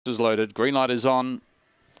Is loaded. Green light is on.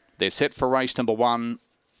 They're set for race number 1.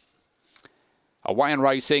 Away and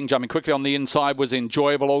racing, jumping quickly on the inside was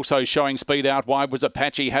Enjoyable, also showing speed out wide was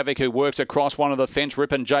Apache Havoc, who works across one of the fence.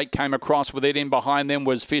 Rip and Jake came across with it. In behind them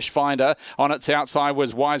was Fish Finder. On its outside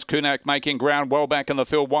was Wise Kunak making ground well back in the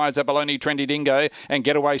field. Wise Abalone, Trendy Dingo, and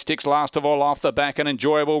Getaway Sticks last of all off the back. And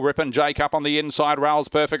Enjoyable, Rip and Jake up on the inside, rails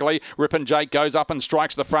perfectly. Rip and Jake goes up and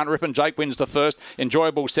strikes the front. Rip and Jake wins the first.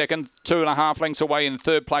 Enjoyable second, 2.5 lengths away in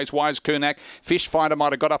third place. Wise Kunak. Fish Finder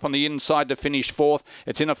might have got up on the inside to finish fourth.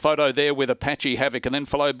 It's in a photo there with Apache Havoc, and then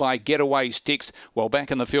followed by Getaway Sticks. Well back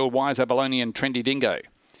in the field, Wise Abalone and Trendy Dingo.